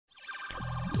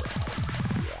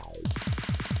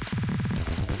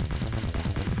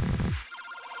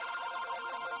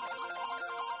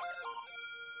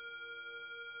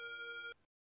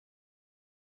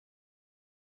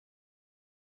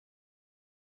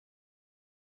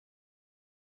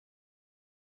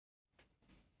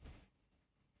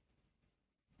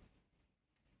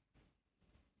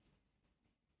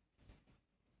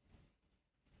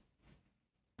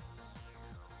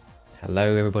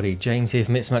Hello everybody, James here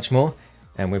from ItsMuchMore,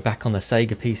 and we're back on the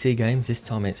SEGA PC games. This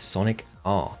time it's Sonic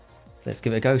R. Let's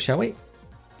give it a go, shall we?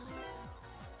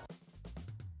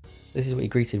 This is what you're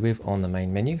greeted with on the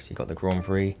main menu. So you've got the Grand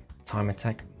Prix, Time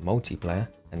Attack, Multiplayer,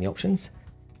 and the options.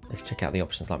 Let's check out the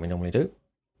options like we normally do.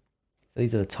 So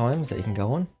these are the times that you can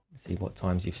go on. See what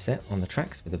times you've set on the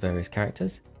tracks with the various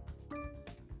characters.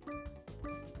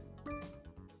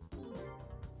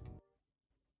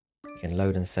 You can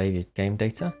load and save your game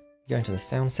data. Go into the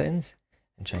sound settings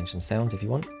and change some sounds if you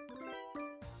want.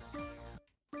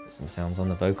 Put some sounds on,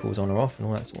 the vocals on or off and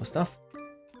all that sort of stuff.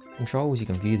 Controls, you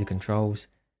can view the controls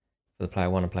for the player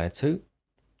 1 and player 2.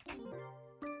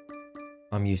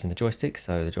 I'm using the joystick,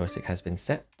 so the joystick has been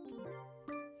set.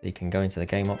 So you can go into the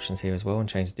game options here as well and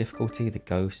change the difficulty, the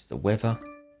ghost, the weather,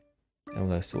 and all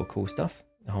those sort of cool stuff.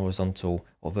 Horizontal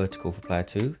or vertical for player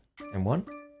 2 and 1.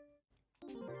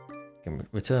 You can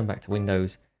return back to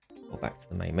Windows or back to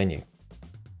the main menu.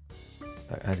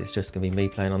 So as it's just going to be me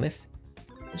playing on this,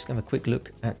 I'm just going to have a quick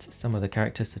look at some of the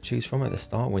characters to choose from at the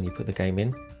start when you put the game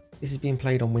in. This is being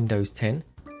played on Windows 10.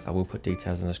 I will put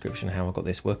details in the description how I got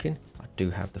this working. I do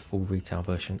have the full retail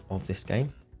version of this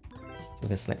game. So we're going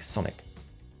to select Sonic.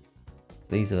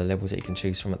 These are the levels that you can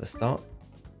choose from at the start,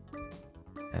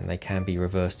 and they can be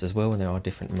reversed as well, and there are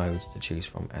different modes to choose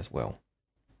from as well.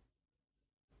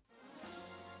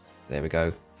 There we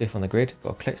go, 5th on the grid.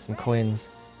 Got to collect some coins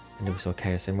and also a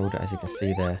Chaos Emerald, as you can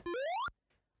see there.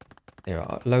 There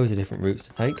are loads of different routes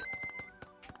to take.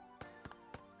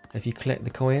 If you collect the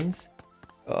coins,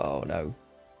 oh no.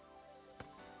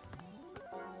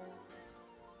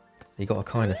 You got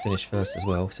to kind of finish first as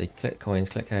well. So you collect coins,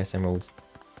 collect Chaos Emeralds,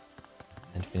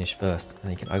 and finish first.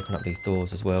 And you can open up these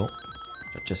doors as well.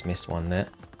 I've just missed one there.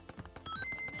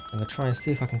 I'm going to try and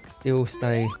see if I can still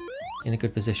stay in a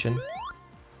good position.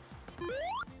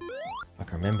 I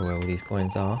can remember where all these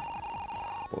coins are.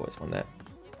 Oh, there's one there.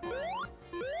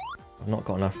 I've not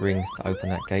got enough rings to open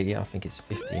that gate yet. I think it's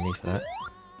 50 you need for that.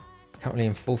 Currently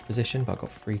in 4th position, but I've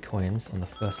got 3 coins on the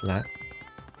first lap.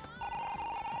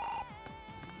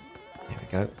 There we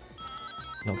go.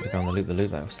 Not going to go on the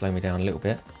loop, that will slow me down a little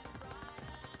bit.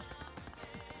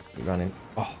 Keep running.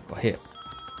 Oh, got hit.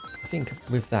 I think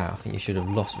with that, I think you should have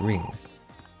lost rings.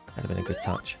 That'd have been a good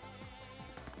touch.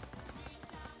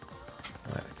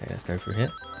 Right, okay, let's go through here.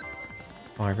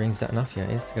 5 rings, is that enough? Yeah,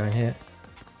 it is to go in here.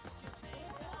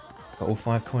 Got all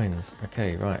 5 coins.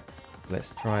 Okay, right.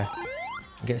 Let's try and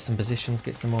get some positions,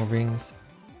 get some more rings.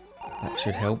 That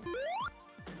should help.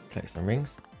 Collect some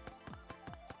rings.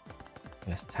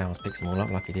 Unless Tails picks them all up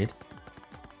like he did.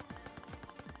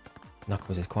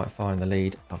 Knuckles is quite far in the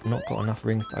lead. I've not got enough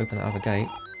rings to open that other gate.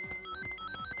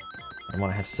 I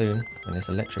might have soon when this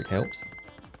electric helps.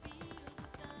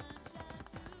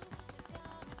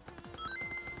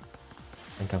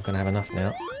 I think I'm going to have enough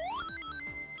now.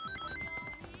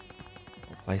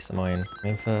 I'll place the mine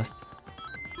in first.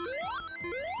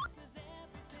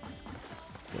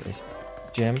 Let's get this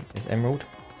gem, this emerald.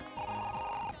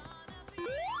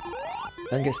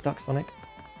 Don't get stuck, Sonic.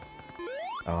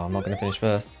 Oh, I'm not going to finish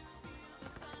first.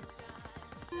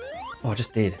 Oh, I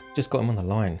just did. Just got him on the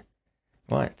line.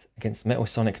 Right, against Metal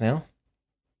Sonic now.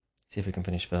 See if we can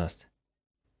finish first.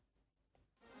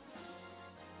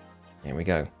 Here we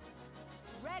go.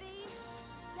 Ready,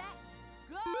 set,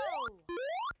 go!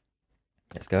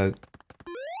 Let's go.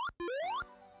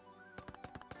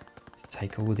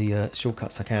 Take all the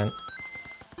shortcuts I can,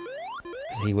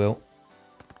 because he will.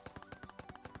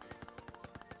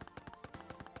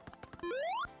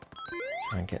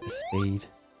 Try and get the speed.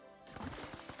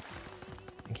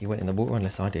 I think he went in the water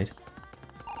unless I did.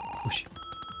 Push.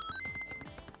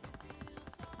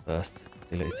 First.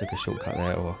 See, look, he took a shortcut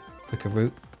there, or a quicker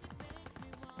route.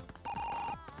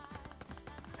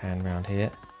 Hand round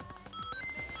here.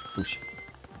 Push.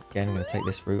 Again, I'm going to take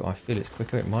this route. I feel it's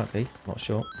quicker. It might be. Not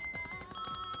sure.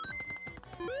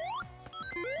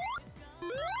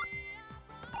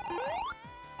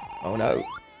 Oh no.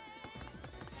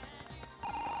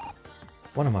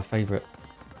 One of my favourite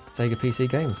SEGA PC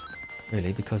games,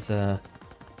 really, because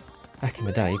back in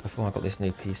the day, before I got this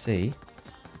new PC,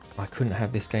 I couldn't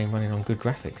have this game running on good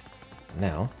graphics.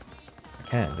 Now, I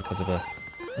can, because of a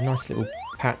nice little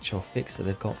patch or fix that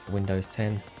they've got for Windows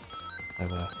 10.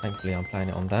 So thankfully I'm playing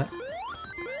it on that.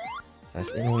 So it's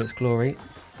in all its glory.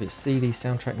 It's CD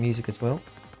soundtrack music as well.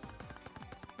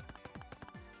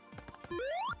 So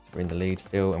we're in the lead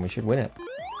still, and we should win it.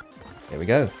 There we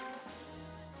go.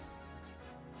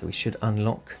 So we should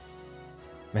unlock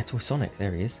Metal Sonic.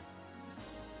 There he is.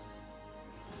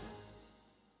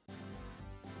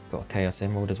 Got a Chaos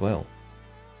Emerald as well.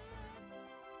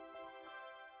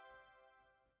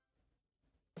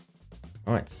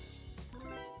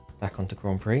 Back onto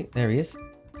Grand Prix. There he is.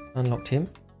 Unlocked him.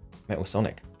 Metal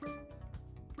Sonic.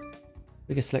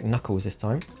 We can select Knuckles this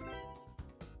time.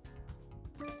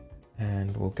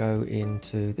 And we'll go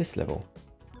into this level.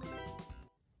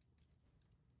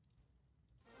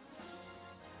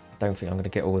 I don't think I'm going to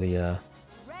get all the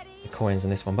coins on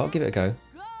this one, but I'll give it a go.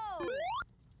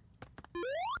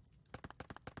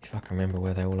 If I can remember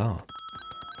where they all are.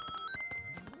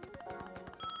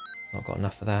 Not got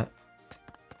enough for that.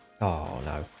 Oh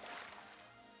no.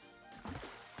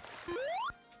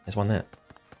 There's one there.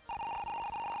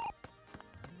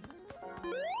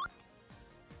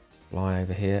 Fly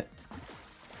over here.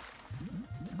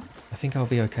 I think I'll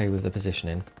be okay with the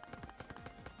positioning.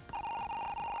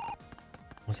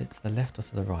 Was it to the left or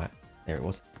to the right? There it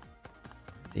was.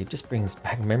 See, it just brings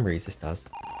back memories, this does.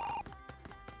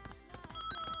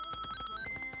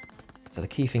 So the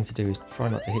key thing to do is try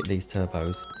not to hit these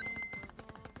turbos.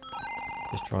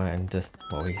 Just try and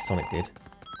well, Sonic did.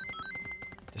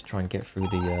 Just try and get through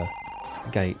the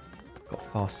gate.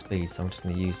 Got fast speed, so I'm just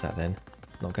going to use that then.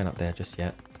 Not going up there just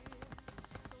yet.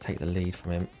 Take the lead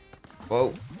from him.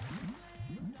 Whoa!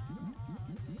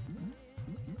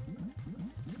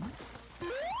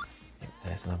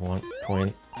 There's another one.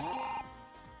 Coin.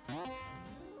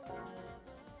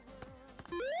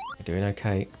 You're doing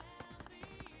okay.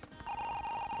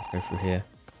 Let's go through here.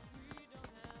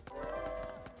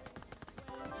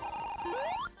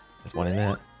 There's one in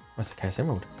there. That's a Chaos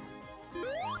Emerald.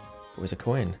 It was a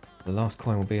coin. The last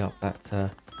coin will be up that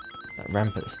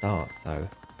ramp at the start, so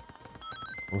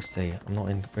we'll see. I'm not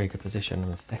in very good position in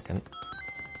a second.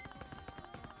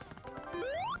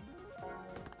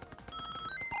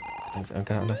 I don't think I'm going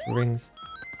to have enough rings.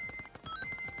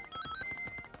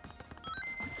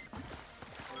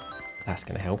 That's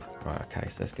going to help. Right, okay,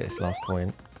 so let's get this last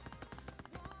coin.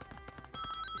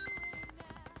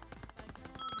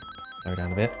 Slow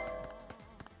down a bit.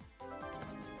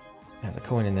 There's a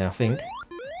coin in there, I think.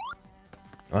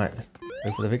 Right, let's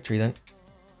go for the victory then.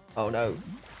 Oh no!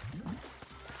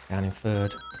 Down in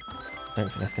third. Don't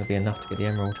think that's going to be enough to get the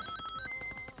emerald.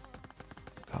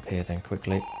 Up here then,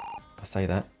 quickly. I say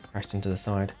that. Crashed into the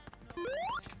side.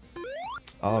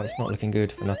 Oh, it's not looking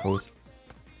good for Knuckles.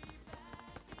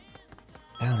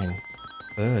 Down in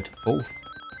third, fourth.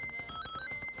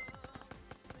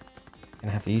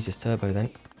 Gonna have to use this turbo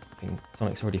then. I think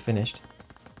Sonic's already finished.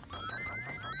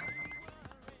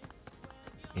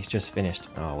 He's just finished.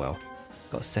 Oh well.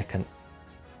 Got a second.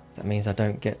 That means I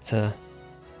don't get to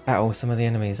battle some of the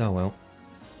enemies. Oh well.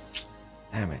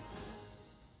 Damn it.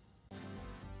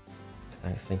 I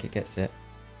don't think it gets it.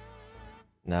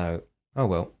 No. Oh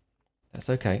well.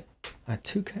 That's okay. I had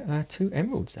two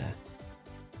emeralds there.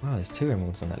 Wow, there's 2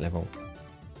 emeralds on that level.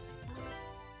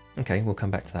 Okay, we'll come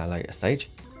back to that later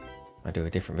stage. I'll do a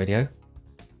different video.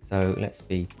 So let's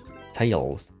be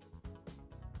Tails.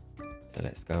 So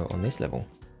let's go on this level.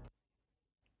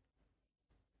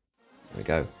 Here we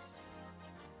go.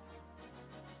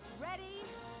 Ready,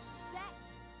 set,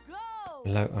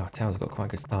 go! Oh, Tails got quite a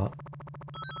good start.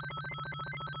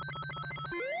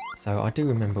 So I do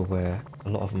remember where a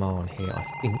lot of them are on here, I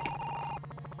think.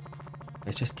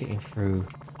 It's just getting through.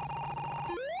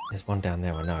 There's one down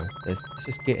there, I know. It's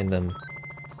just getting them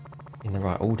in the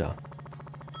right order.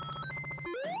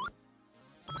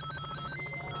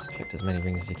 Just collect as many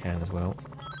rings as you can as well.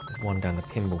 There's one down the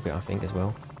pinball bit, I think, as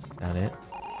well. Down here.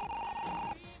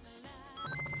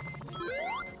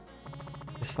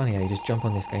 It's funny how you just jump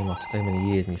on this game after so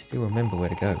many years and you still remember where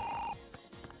to go.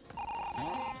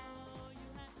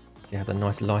 You have the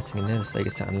nice lighting in there, the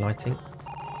Sega Saturn lighting.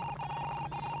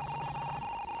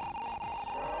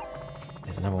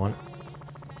 There's another one.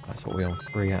 That's what we're on,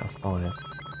 3 out of 5.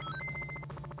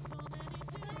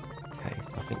 Okay,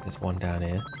 so I think there's one down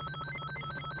here.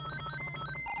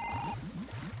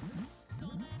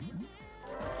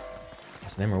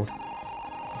 That's an emerald.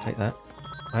 I'll take that.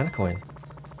 And a coin.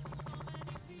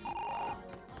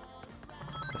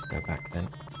 Let's go back then.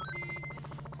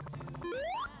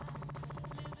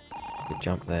 Good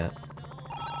jump there.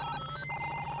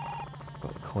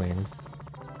 Got the coins.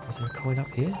 Was there a coin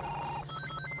up here?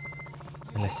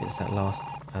 Unless it's that last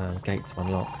gate to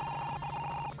unlock.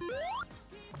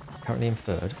 Currently in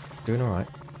third. Doing alright.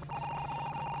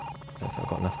 Don't think I've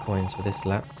got enough coins for this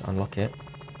lap to unlock it.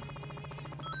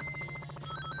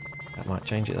 That might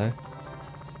change it though.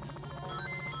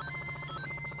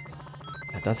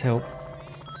 That does help.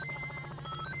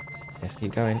 Let's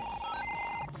keep going.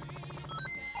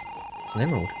 It's an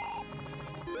emerald.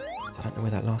 So I don't know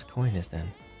where that last coin is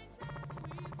then.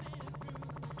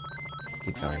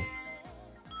 Keep going.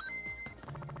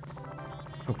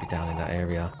 Probably down in that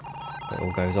area where it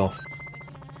all goes off.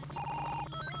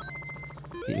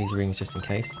 keep these rings just in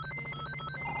case.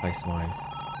 Place mine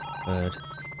third.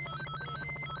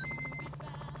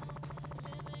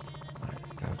 Right,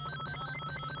 let's go.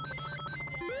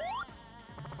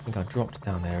 I think I dropped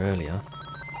down there earlier.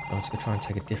 So I'm just going to try and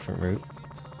take a different route.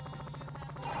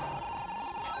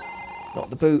 Not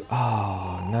the boot.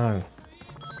 Oh, no.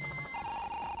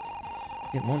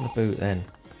 Didn't want the boot then.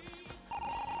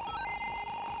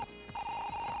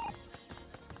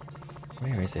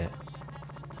 Where is it?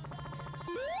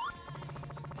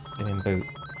 Living boot.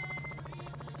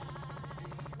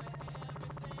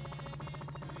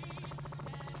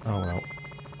 Oh well.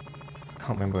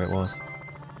 Can't remember where it was.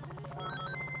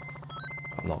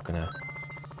 I'm not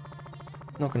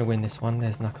gonna win this one.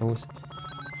 There's Knuckles.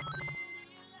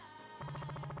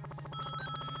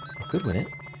 I could win it.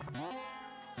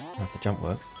 If the jump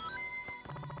works.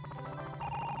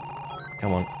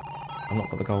 Come on. I've not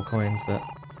got the gold coins, but...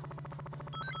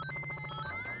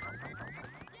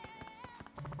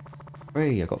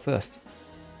 Hey, I got first.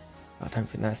 I don't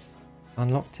think that's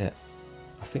unlocked it.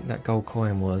 I think that gold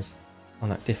coin was on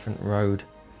that different road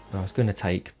that I was going to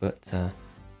take, but I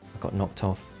got knocked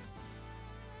off.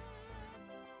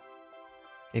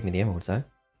 Gave me the emeralds though.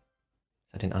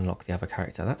 So I didn't unlock the other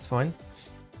character. That's fine.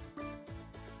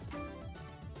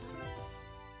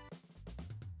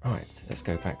 Right, let's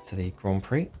go back to the Grand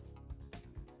Prix.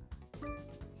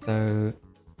 So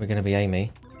we're going to be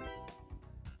Amy.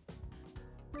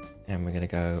 And we're going to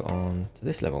go on to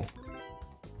this level.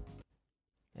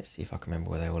 Let's see if I can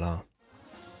remember where they all are.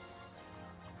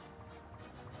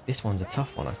 This one's a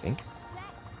tough one, I think.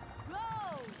 Set, go.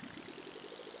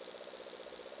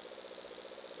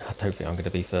 I don't think I'm going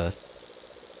to be first.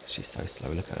 She's so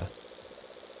slow, look at her.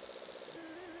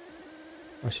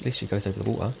 Oh, at least she goes over the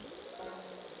water.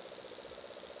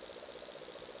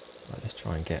 Right, let's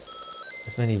try and get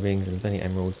as many rings and as many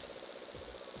emeralds.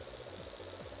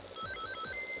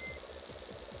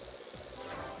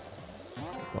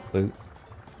 Got boot.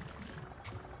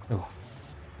 Oh.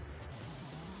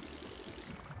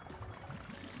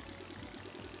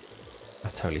 I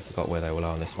totally forgot where they all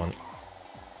are on this one.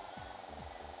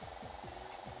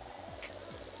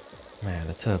 Man,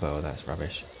 the turbo of that's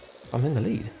rubbish. I'm in the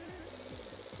lead.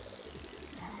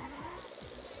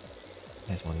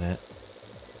 There's one there.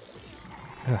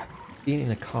 Ugh. Being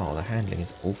in a car, the handling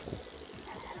is awful.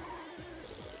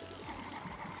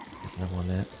 There's another one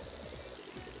there.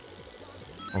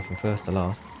 One from first to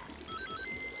last.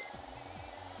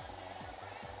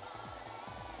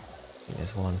 I think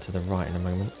there's one to the right in a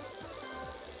moment.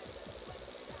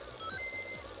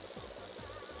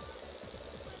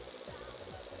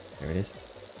 There it is.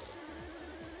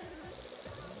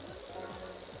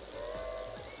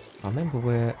 I remember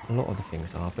where a lot of the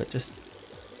things are, but just...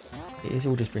 it is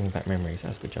all just bringing back memories. That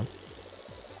was a good jump.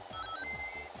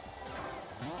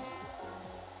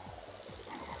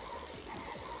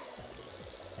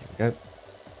 There we go.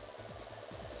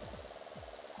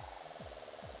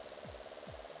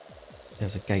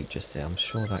 There's a gate just there. I'm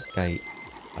sure that gate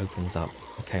opens up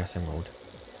a Chaos Emerald.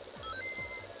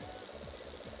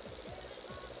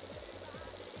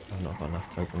 I've not got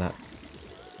enough to open that.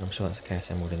 I'm sure that's a Chaos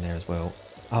Emerald in there as well.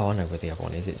 Oh, I know where the other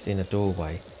one is. It's in a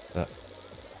doorway, but...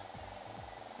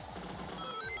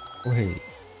 wait,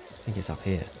 I think it's up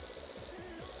here.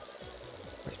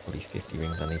 There's probably 50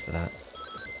 rings I need for that.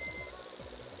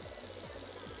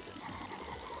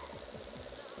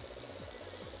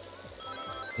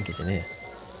 I think it's in here.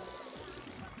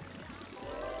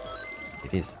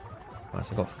 It is. Right,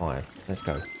 so I've got 5. Let's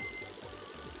go.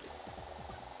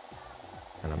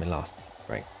 And I'm in last.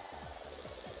 Great.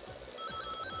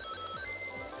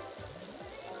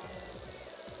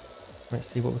 Let's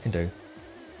see what we can do.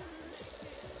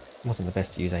 Wasn't the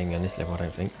best to use Amy on this level, I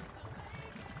don't think.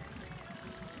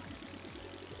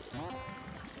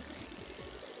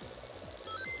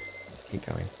 Let's keep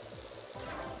going.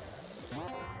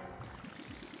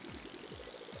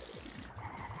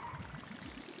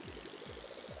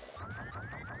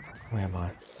 Where am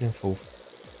I? In 4th.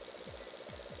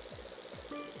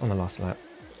 On the last lap.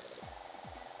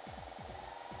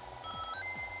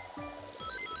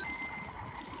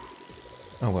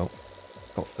 Oh well,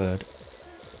 got 3rd.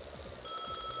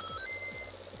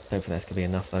 Don't think that's going to be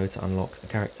enough though to unlock the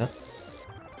character.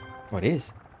 Oh, it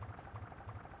is.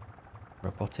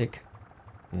 Robotic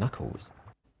Knuckles.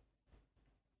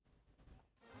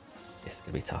 This is going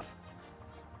to be tough.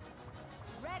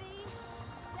 Ready,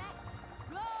 set,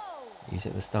 go. Use it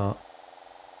at the start.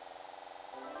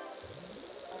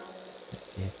 Let's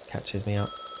see if it catches me up.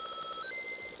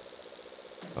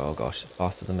 Oh gosh,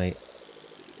 faster than me.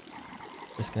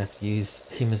 Just going to have to use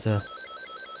him as a...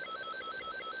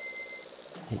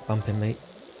 keep bumping me.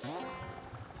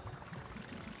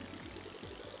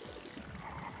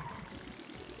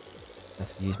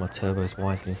 use my turbos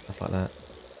wisely and stuff like that.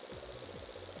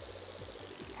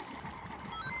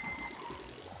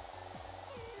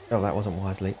 Oh, that wasn't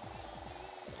wisely.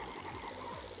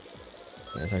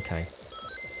 It was okay.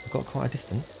 I've got quite a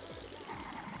distance.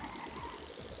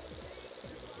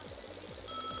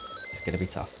 It's going to be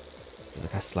tough.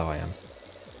 Look how slow I am.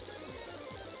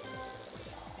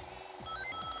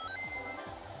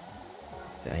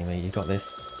 That's it, Amy, you got this.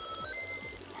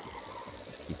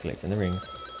 Just keep collecting the rings.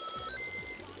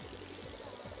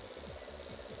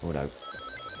 Oh no.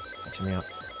 Catching me up.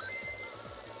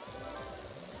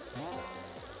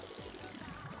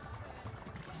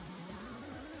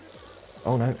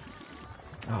 Oh no.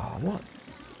 Oh, what?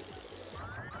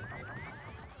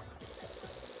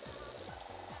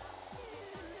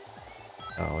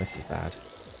 Oh, this is bad.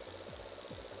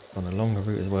 On a longer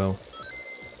route as well.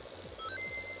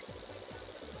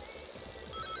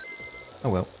 Oh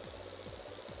well.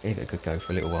 Gave it a good go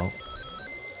for a little while.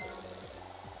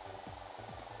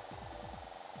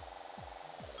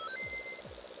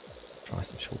 Try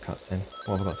some shortcuts then.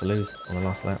 What have I got to lose on the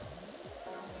last lap?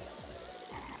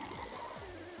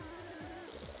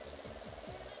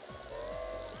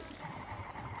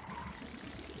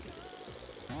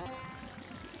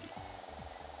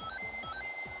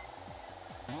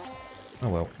 Oh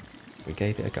well, we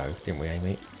gave it a go, didn't we,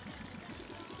 Amy?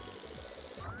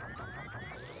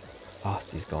 Fast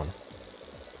he's gone.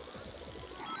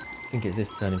 I think it's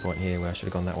this turning point here where I should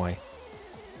have gone that way.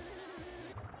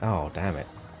 Oh, damn it.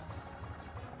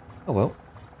 Oh well,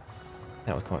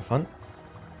 that was quite fun.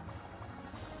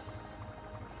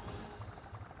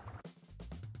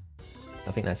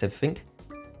 I think that's everything.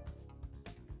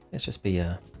 Let's just be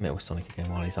Metal Sonic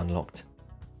again while he's unlocked.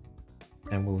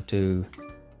 And we'll do...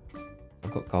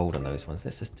 I've got gold on those ones.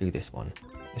 Let's just do this one.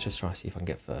 Let's just try to see if I can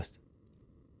get first.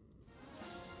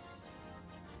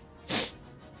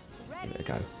 Give it a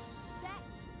go. Set,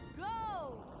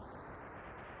 go!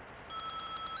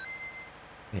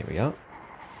 Here we are.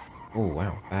 Oh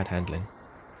wow, bad handling.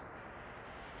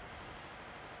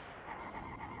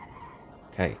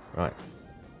 Okay, right.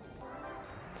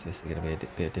 So this is going to be a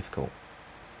bit difficult.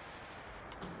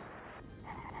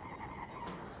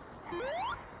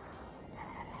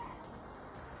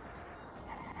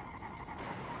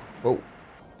 Whoa.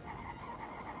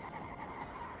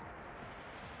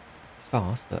 It's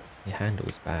fast, but your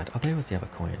handle's bad. Oh, there was the other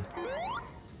coin.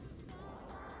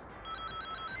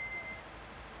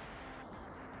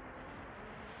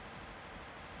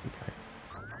 Okay.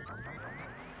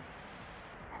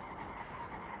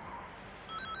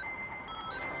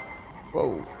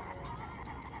 Whoa.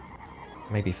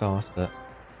 Maybe fast, but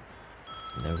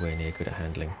nowhere near good at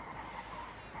handling.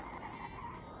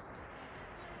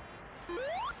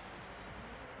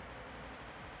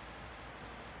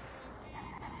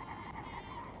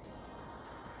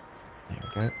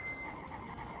 Go.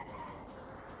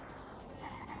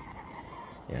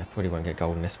 Yeah, probably won't get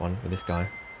gold in this one with this guy.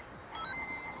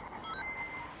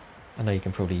 I know you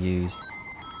can probably use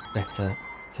better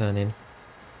turning.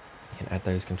 You can add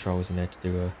those controls in there to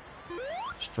do a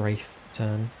strafe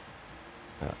turn.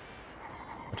 But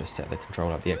I'll just set the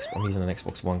controller up. I'm using an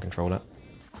Xbox One controller.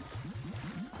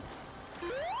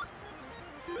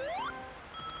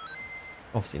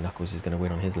 Obviously Knuckles is going to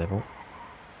win on his level.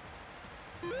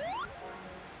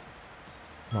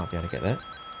 Might be able to get there.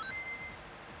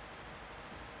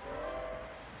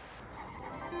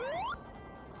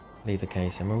 Leave the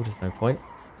case emerald, there's no point,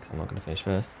 because I'm not going to finish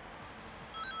first.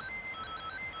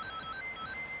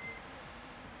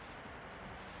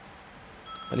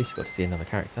 At least you got to see another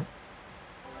character.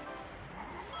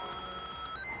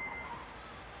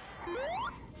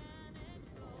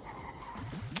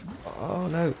 Oh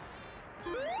no!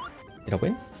 Did I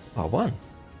win? Oh, I won!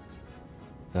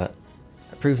 But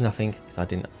it proves nothing, because I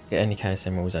didn't get any chaos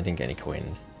emeralds, I didn't get any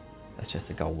coins. That's just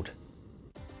a gold.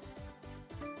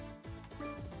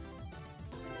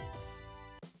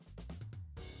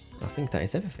 I think that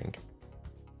is everything.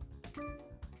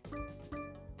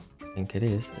 I think it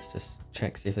is. Let's just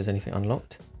check, see if there's anything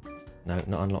unlocked. No,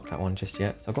 not unlocked that one just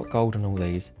yet. So I've got gold on all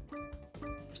these.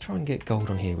 Let's try and get gold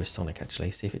on here with Sonic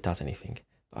actually, see if it does anything.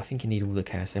 But I think you need all the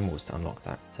chaos emeralds to unlock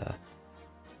that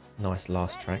nice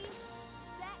last track.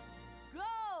 Set, go!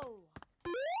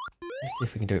 Let's see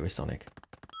if we can do it with Sonic.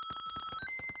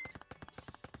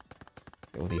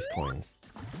 Get all these coins.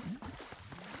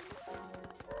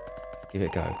 Let's give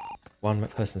it a go. One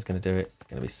person's going to do it. It's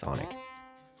going to be Sonic.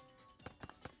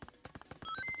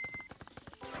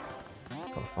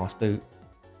 Got a fast boot.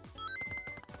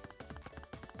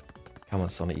 Come on,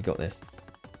 Sonic, you got this.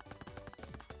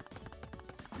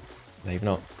 Maybe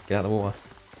not. Get out of the water.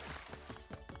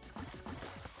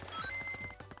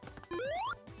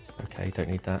 okay, don't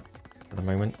need that for the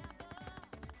moment.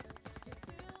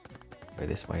 Go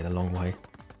this way, the long way.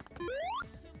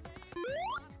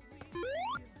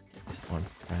 This one,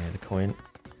 the coin.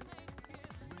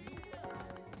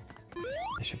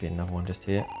 There should be another one just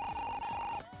here.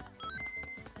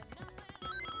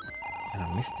 And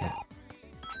I missed it.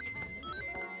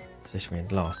 Position me in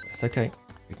last. It's okay,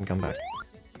 we can come back.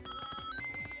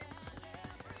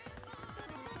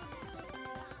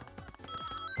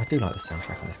 I do like the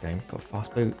soundtrack on this game. Got a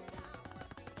fast boot.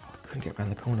 Couldn't get around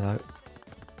the corner though.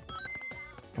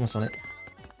 Come on, Sonic.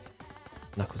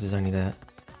 Knuckles is only there.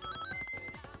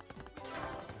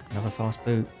 Another fast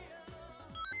boot.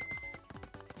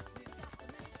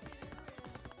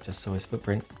 Just saw his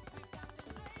footprints.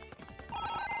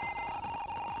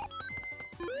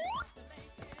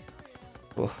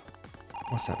 Oh,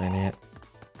 what's happening here?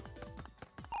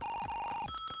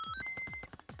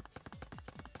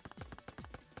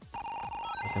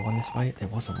 Was there one this way? There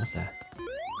wasn't, was there?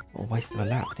 What a waste of a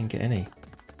lap. I didn't get any.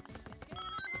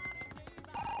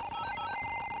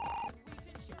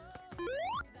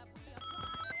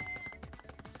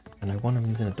 I know one of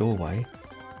them's in a doorway.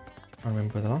 I can't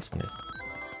remember where the last one is.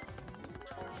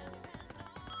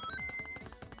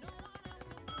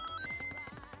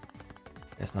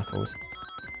 There's Knuckles.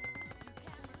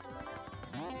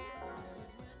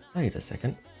 Wait a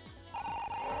second.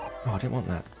 Oh, I didn't want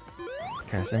that.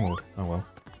 Chaos Emerald. Oh well.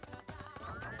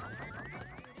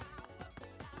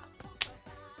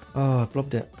 Oh, I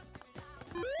blobbed it.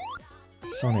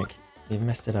 Sonic, you've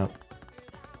messed it up.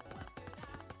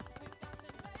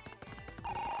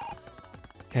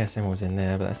 Chaos Emerald's in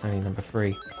there, but that's only number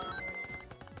 3.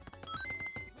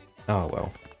 Oh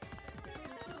well.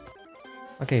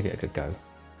 I gave it a good go.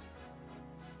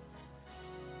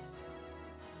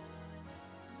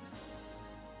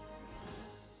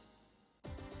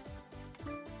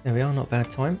 There we are, not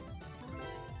bad time.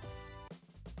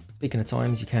 Speaking of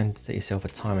times, you can set yourself a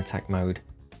time attack mode.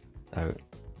 So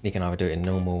you can either do it in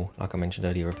normal, like I mentioned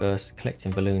earlier, reverse,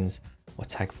 collecting balloons, or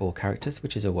tag 4 characters,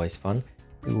 which is always fun.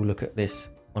 We will look at this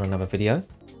on another video.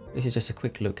 This is just a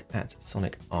quick look at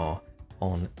Sonic R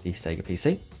on the Sega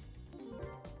PC.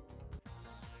 So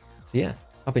yeah,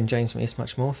 I've been James from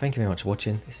ItsMuchMore. Thank you very much for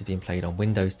watching. This has been played on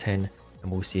Windows 10,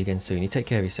 and we'll see you again soon. You take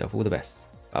care of yourself. All the best.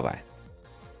 Bye bye.